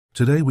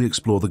Today we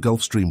explore the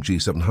Gulfstream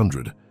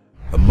G700,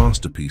 a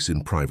masterpiece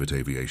in private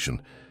aviation.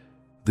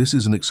 This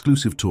is an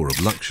exclusive tour of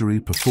luxury,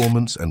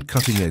 performance, and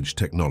cutting-edge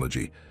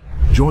technology.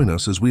 Join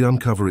us as we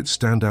uncover its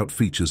standout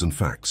features and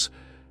facts,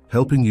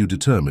 helping you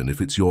determine if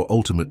it's your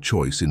ultimate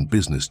choice in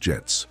business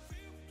jets.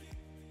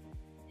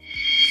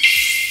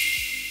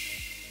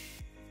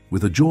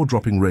 With a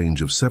jaw-dropping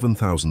range of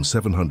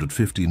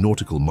 7,750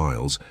 nautical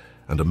miles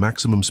and a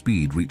maximum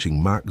speed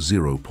reaching Mach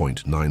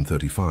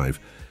 0.935,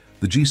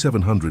 the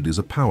G700 is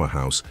a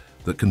powerhouse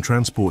that can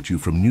transport you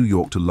from New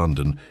York to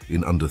London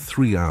in under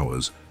 3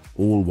 hours,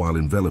 all while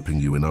enveloping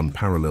you in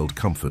unparalleled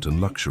comfort and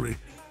luxury.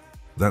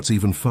 That's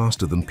even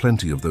faster than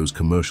plenty of those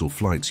commercial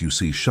flights you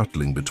see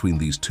shuttling between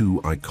these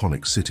two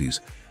iconic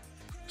cities.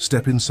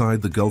 Step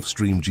inside the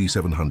Gulfstream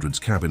G700's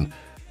cabin,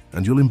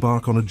 and you'll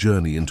embark on a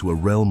journey into a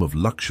realm of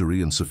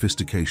luxury and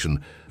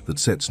sophistication that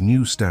sets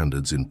new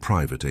standards in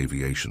private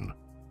aviation.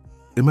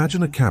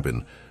 Imagine a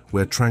cabin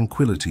where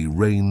tranquility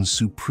reigns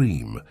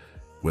supreme,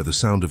 where the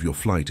sound of your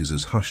flight is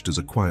as hushed as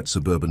a quiet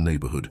suburban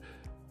neighborhood,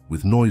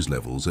 with noise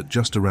levels at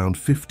just around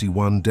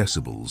 51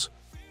 decibels,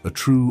 a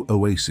true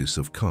oasis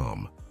of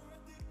calm.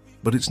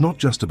 But it's not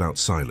just about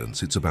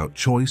silence, it's about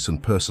choice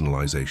and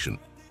personalization.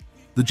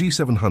 The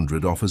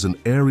G700 offers an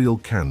aerial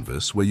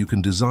canvas where you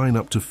can design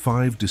up to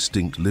 5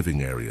 distinct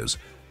living areas.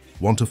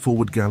 Want a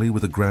forward galley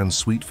with a grand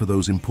suite for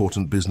those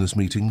important business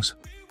meetings?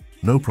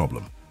 No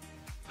problem.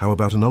 How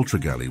about an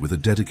ultra-galley with a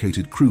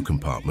dedicated crew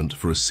compartment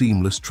for a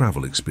seamless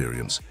travel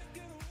experience?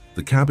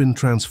 The cabin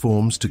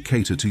transforms to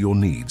cater to your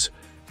needs,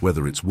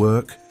 whether it's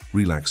work,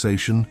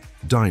 relaxation,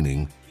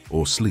 dining,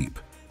 or sleep.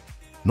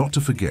 Not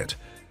to forget,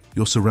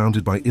 you're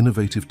surrounded by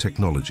innovative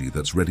technology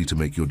that's ready to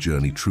make your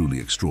journey truly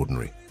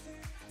extraordinary.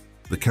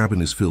 The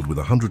cabin is filled with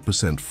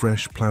 100%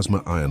 fresh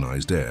plasma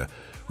ionized air,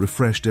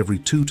 refreshed every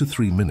 2 to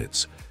 3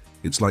 minutes.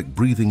 It's like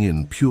breathing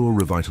in pure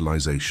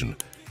revitalization,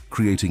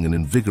 creating an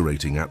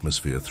invigorating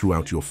atmosphere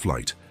throughout your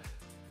flight.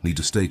 Need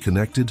to stay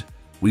connected?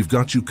 We've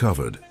got you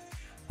covered.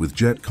 With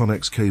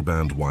JetConnex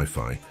K-band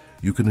Wi-Fi,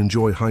 you can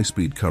enjoy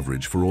high-speed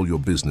coverage for all your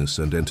business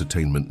and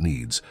entertainment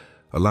needs,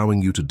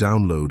 allowing you to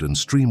download and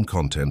stream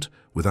content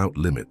without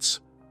limits.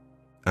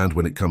 And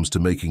when it comes to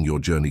making your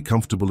journey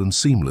comfortable and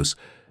seamless,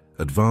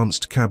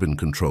 advanced cabin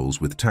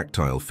controls with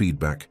tactile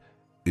feedback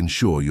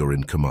ensure you're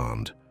in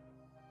command.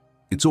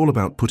 It's all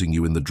about putting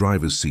you in the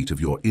driver's seat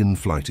of your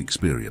in-flight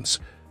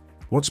experience.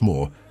 What's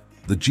more,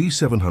 the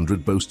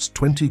G700 boasts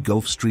 20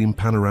 Gulfstream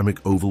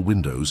panoramic oval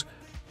windows,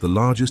 the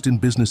largest in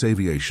business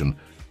aviation,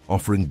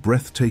 offering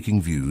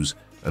breathtaking views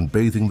and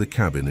bathing the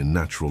cabin in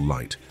natural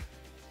light.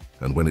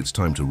 And when it's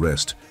time to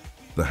rest,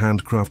 the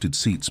handcrafted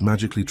seats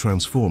magically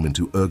transform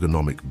into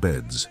ergonomic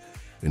beds,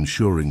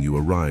 ensuring you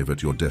arrive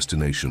at your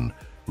destination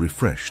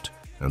refreshed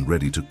and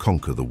ready to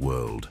conquer the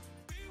world.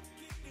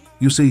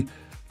 You see,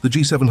 the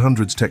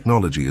G700's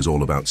technology is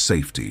all about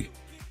safety,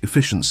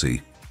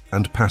 efficiency,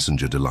 and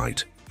passenger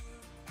delight.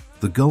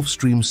 The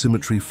Gulfstream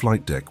Symmetry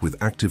flight deck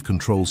with active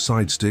control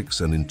side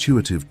sticks and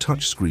intuitive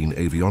touchscreen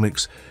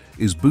avionics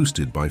is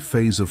boosted by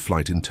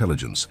phase-of-flight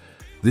intelligence.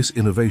 This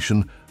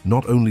innovation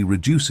not only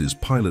reduces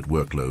pilot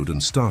workload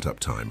and startup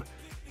time,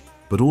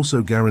 but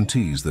also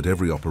guarantees that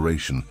every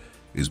operation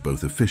is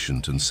both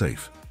efficient and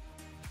safe.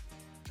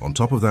 On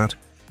top of that,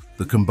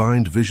 the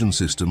combined vision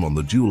system on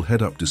the dual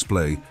head-up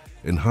display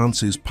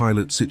enhances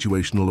pilot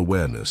situational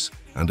awareness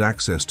and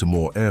access to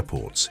more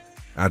airports,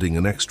 adding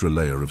an extra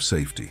layer of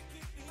safety.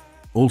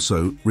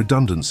 Also,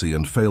 redundancy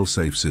and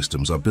fail-safe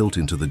systems are built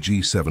into the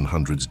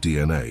G700's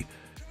DNA,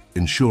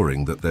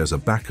 ensuring that there's a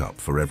backup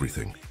for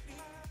everything.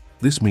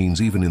 This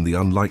means even in the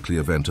unlikely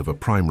event of a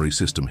primary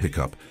system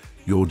hiccup,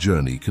 your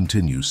journey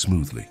continues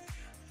smoothly.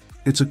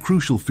 It's a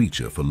crucial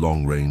feature for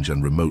long-range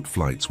and remote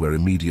flights where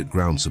immediate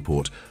ground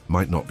support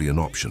might not be an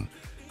option.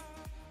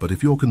 But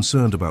if you're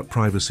concerned about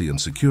privacy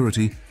and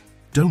security,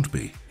 don't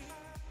be.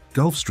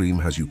 Gulfstream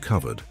has you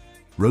covered.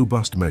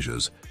 Robust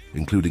measures,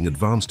 including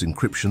advanced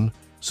encryption,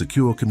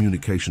 secure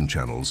communication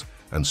channels,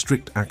 and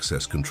strict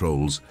access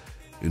controls,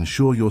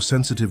 ensure your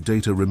sensitive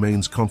data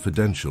remains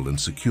confidential and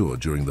secure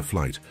during the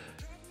flight.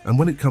 And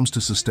when it comes to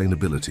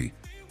sustainability,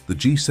 the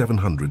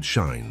G700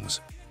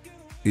 shines.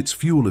 Its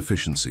fuel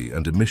efficiency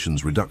and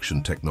emissions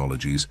reduction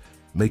technologies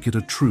make it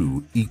a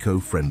true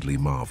eco-friendly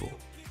marvel.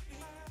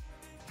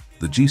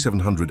 The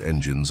G700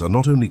 engines are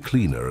not only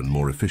cleaner and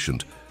more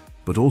efficient,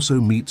 but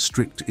also meet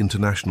strict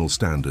international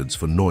standards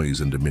for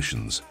noise and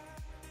emissions.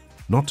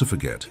 Not to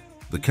forget,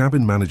 the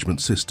cabin management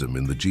system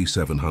in the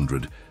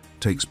G700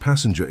 takes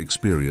passenger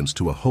experience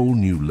to a whole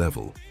new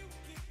level.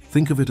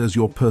 Think of it as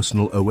your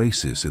personal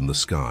oasis in the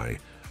sky,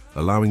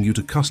 allowing you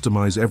to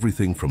customize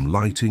everything from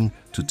lighting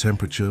to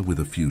temperature with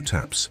a few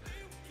taps.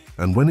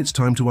 And when it's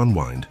time to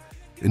unwind,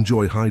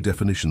 enjoy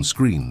high-definition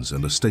screens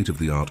and a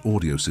state-of-the-art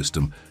audio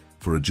system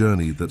for a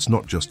journey that's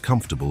not just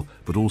comfortable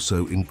but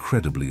also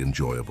incredibly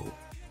enjoyable.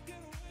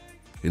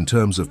 In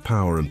terms of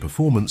power and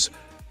performance,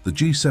 the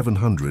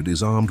G700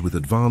 is armed with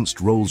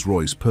advanced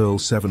Rolls-Royce Pearl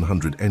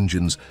 700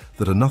 engines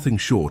that are nothing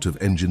short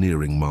of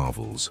engineering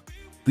marvels.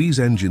 These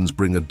engines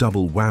bring a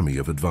double whammy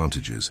of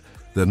advantages.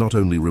 They're not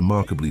only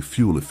remarkably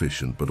fuel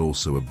efficient, but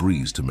also a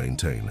breeze to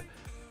maintain.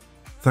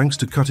 Thanks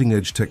to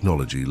cutting-edge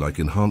technology like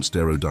enhanced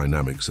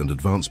aerodynamics and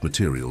advanced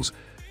materials,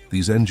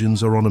 these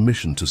engines are on a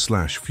mission to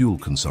slash fuel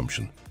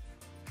consumption.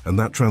 And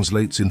that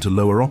translates into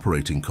lower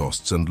operating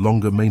costs and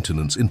longer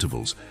maintenance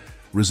intervals,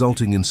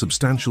 resulting in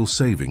substantial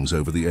savings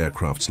over the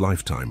aircraft's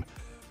lifetime.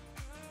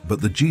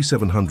 But the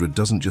G700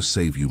 doesn't just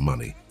save you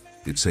money,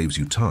 it saves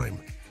you time.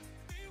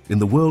 In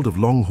the world of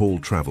long-haul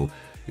travel,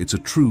 it's a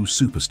true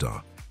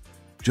superstar.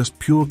 Just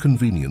pure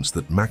convenience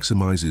that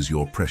maximizes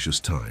your precious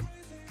time.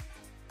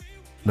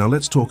 Now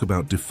let's talk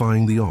about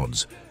defying the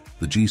odds.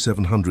 The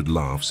G700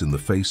 laughs in the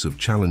face of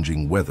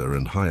challenging weather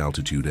and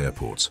high-altitude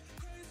airports.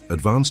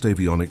 Advanced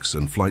avionics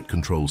and flight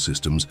control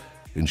systems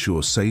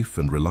ensure safe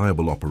and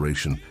reliable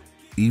operation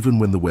even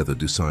when the weather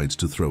decides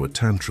to throw a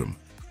tantrum.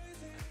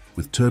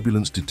 With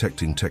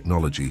turbulence-detecting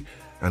technology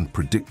and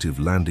predictive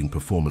landing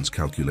performance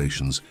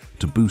calculations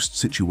to boost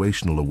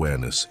situational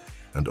awareness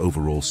and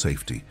overall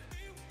safety.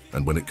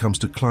 And when it comes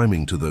to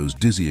climbing to those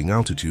dizzying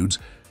altitudes,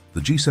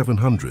 the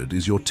G700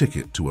 is your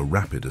ticket to a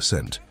rapid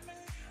ascent.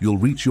 You'll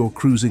reach your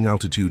cruising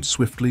altitude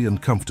swiftly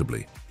and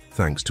comfortably,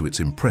 thanks to its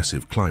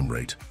impressive climb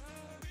rate.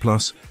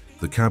 Plus,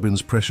 the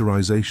cabin's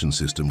pressurization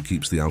system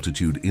keeps the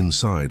altitude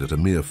inside at a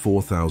mere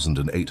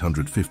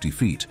 4,850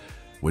 feet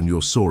when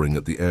you're soaring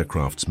at the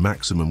aircraft's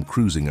maximum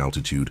cruising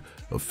altitude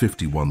of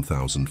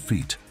 51,000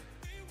 feet.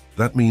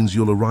 That means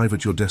you'll arrive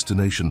at your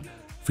destination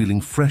feeling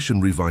fresh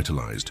and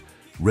revitalized,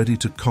 ready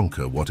to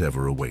conquer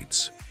whatever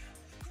awaits.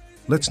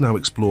 Let's now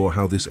explore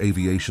how this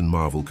aviation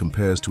marvel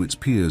compares to its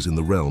peers in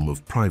the realm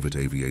of private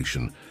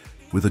aviation.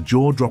 With a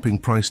jaw-dropping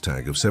price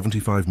tag of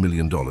 $75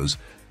 million,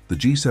 the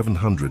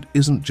G700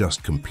 isn't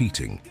just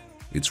competing,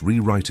 it's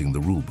rewriting the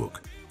rulebook.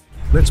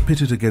 Let's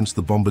pit it against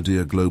the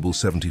Bombardier Global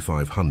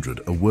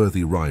 7500, a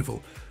worthy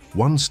rival.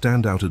 One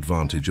standout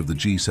advantage of the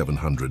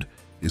G700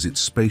 is its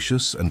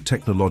spacious and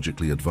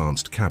technologically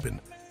advanced cabin.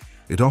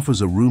 It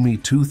offers a roomy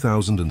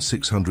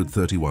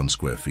 2,631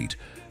 square feet,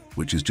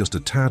 which is just a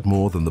tad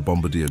more than the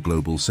Bombardier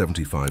Global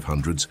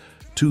 7500's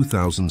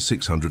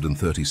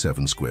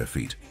 2,637 square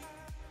feet.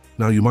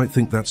 Now you might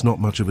think that's not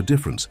much of a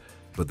difference,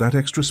 but that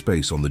extra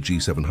space on the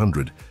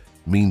G700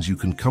 means you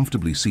can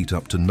comfortably seat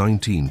up to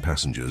 19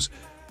 passengers,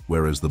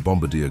 whereas the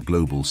Bombardier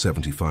Global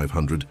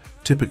 7500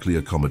 typically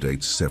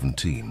accommodates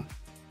 17.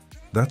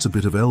 That's a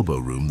bit of elbow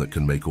room that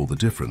can make all the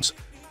difference,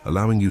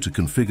 allowing you to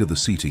configure the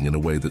seating in a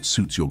way that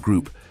suits your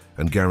group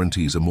and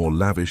guarantees a more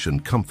lavish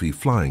and comfy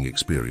flying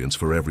experience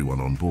for everyone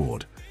on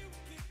board.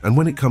 And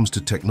when it comes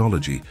to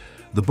technology,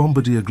 the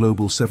Bombardier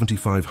Global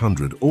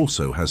 7500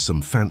 also has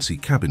some fancy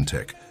cabin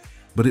tech,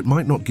 but it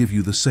might not give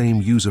you the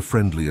same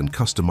user-friendly and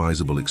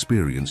customizable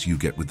experience you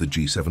get with the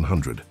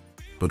G700.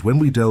 But when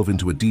we delve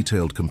into a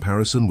detailed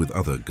comparison with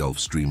other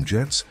Gulfstream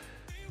jets,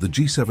 the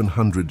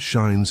G700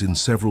 shines in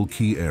several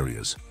key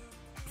areas.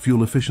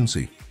 Fuel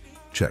efficiency?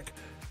 Check.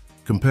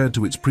 Compared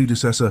to its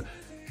predecessor,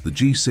 the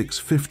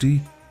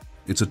G650,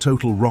 it's a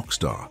total rock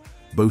star,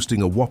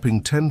 boasting a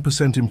whopping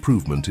 10%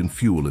 improvement in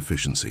fuel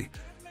efficiency.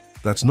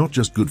 That's not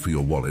just good for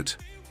your wallet,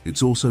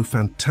 it's also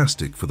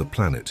fantastic for the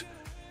planet.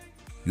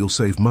 You'll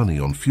save money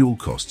on fuel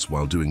costs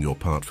while doing your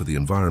part for the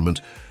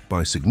environment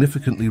by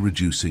significantly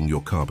reducing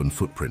your carbon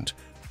footprint.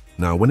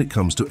 Now, when it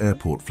comes to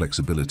airport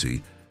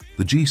flexibility,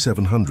 the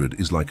G700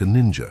 is like a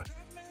ninja.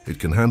 It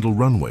can handle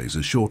runways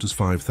as short as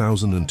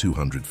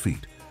 5,200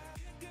 feet.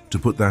 To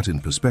put that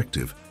in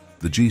perspective,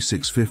 the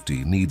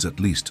G650 needs at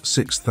least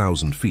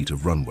 6,000 feet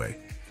of runway.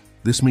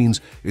 This means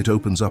it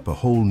opens up a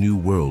whole new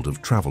world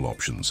of travel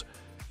options.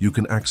 You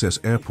can access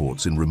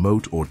airports in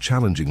remote or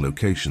challenging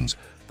locations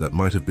that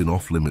might have been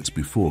off-limits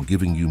before,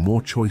 giving you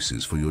more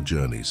choices for your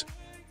journeys.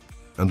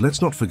 And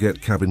let's not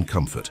forget cabin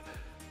comfort.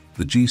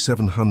 The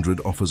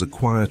G700 offers a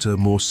quieter,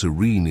 more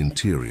serene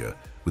interior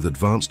with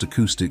advanced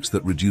acoustics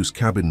that reduce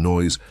cabin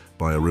noise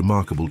by a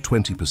remarkable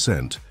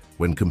 20%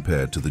 when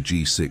compared to the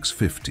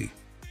G650.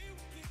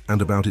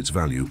 And about its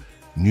value,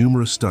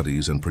 numerous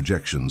studies and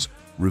projections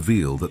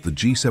reveal that the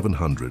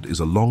G700 is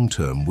a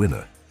long-term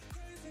winner.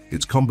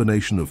 Its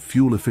combination of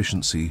fuel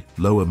efficiency,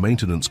 lower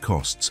maintenance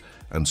costs,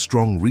 and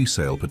strong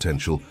resale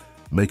potential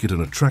make it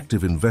an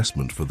attractive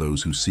investment for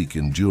those who seek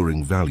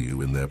enduring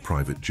value in their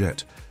private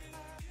jet.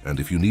 And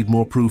if you need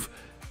more proof,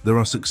 there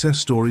are success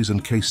stories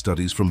and case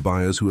studies from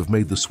buyers who have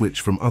made the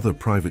switch from other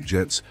private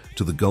jets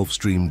to the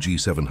Gulfstream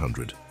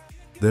G700.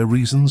 Their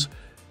reasons?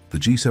 The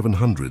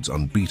G700's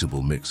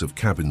unbeatable mix of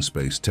cabin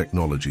space,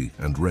 technology,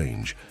 and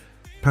range.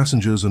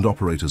 Passengers and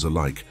operators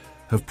alike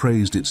have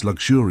praised its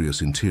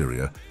luxurious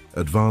interior,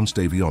 advanced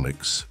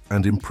avionics,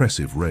 and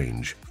impressive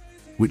range,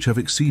 which have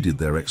exceeded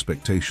their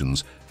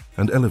expectations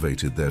and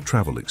elevated their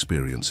travel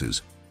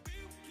experiences.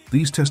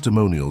 These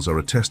testimonials are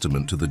a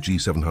testament to the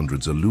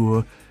G700's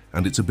allure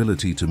and its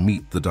ability to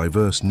meet the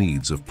diverse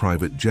needs of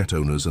private jet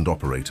owners and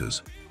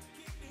operators.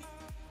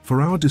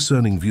 For our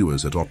discerning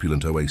viewers at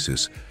Opulent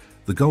Oasis,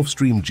 the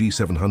Gulfstream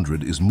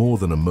G700 is more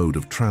than a mode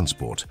of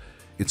transport.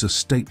 It's a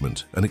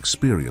statement, an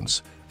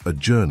experience, a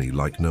journey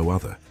like no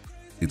other.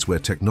 It's where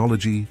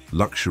technology,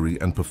 luxury,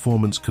 and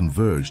performance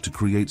converge to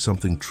create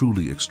something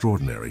truly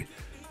extraordinary.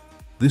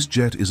 This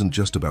jet isn't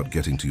just about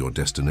getting to your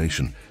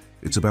destination,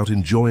 it's about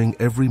enjoying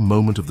every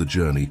moment of the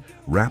journey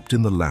wrapped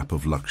in the lap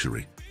of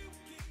luxury.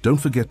 Don't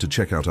forget to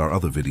check out our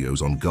other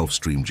videos on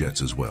Gulfstream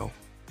jets as well.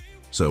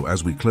 So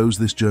as we close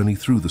this journey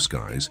through the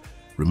skies,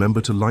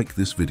 remember to like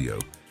this video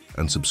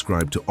and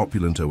subscribe to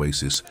Opulent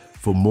Oasis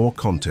for more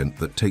content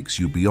that takes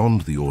you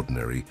beyond the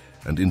ordinary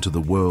and into the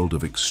world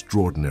of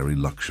extraordinary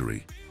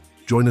luxury.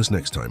 Join us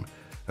next time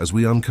as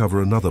we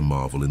uncover another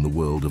marvel in the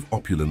world of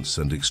opulence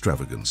and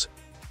extravagance.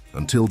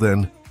 Until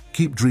then,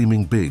 keep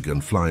dreaming big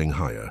and flying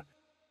higher.